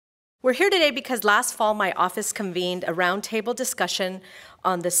We're here today because last fall my office convened a roundtable discussion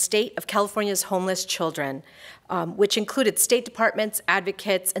on the state of California's homeless children, which included state departments,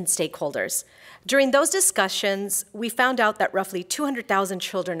 advocates, and stakeholders. During those discussions, we found out that roughly 200,000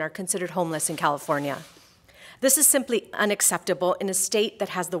 children are considered homeless in California. This is simply unacceptable in a state that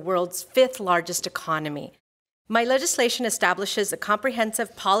has the world's 5th largest economy. My legislation establishes a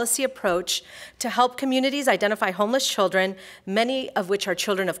comprehensive policy approach to help communities identify homeless children, many of which are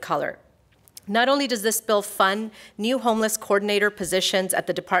children of color. Not only does this bill fund new homeless coordinator positions at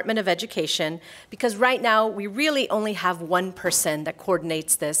the Department of Education, because right now we really only have one person that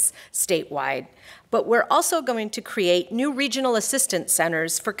coordinates this statewide, but we're also going to create new regional assistance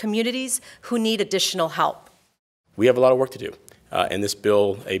centers for communities who need additional help. We have a lot of work to do. And this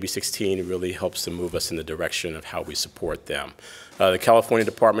bill, AB 16, really helps to move us in the direction of how we support them. The California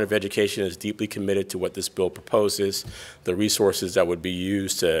Department of Education is deeply committed to what this bill proposes, the resources that would be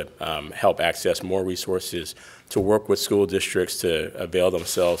used to help access more resources, to work with school districts to avail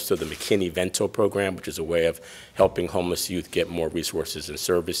themselves to the McKinney-Vento program, which is a way of helping homeless youth get more resources and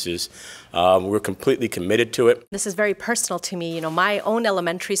services. We're completely committed to it. This is very personal to me. You know, my own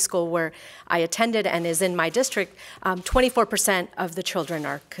elementary school where I attended and is in my district, 24% of the children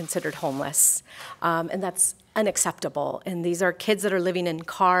are considered homeless, and that's unacceptable. And these are kids that are living in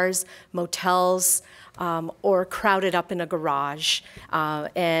cars, motels, or crowded up in a garage.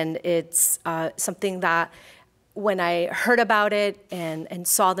 And it's something that when I heard about it and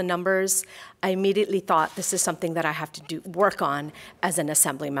saw the numbers, I immediately thought this is something that I have to work on as an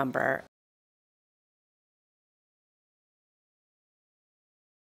assembly member.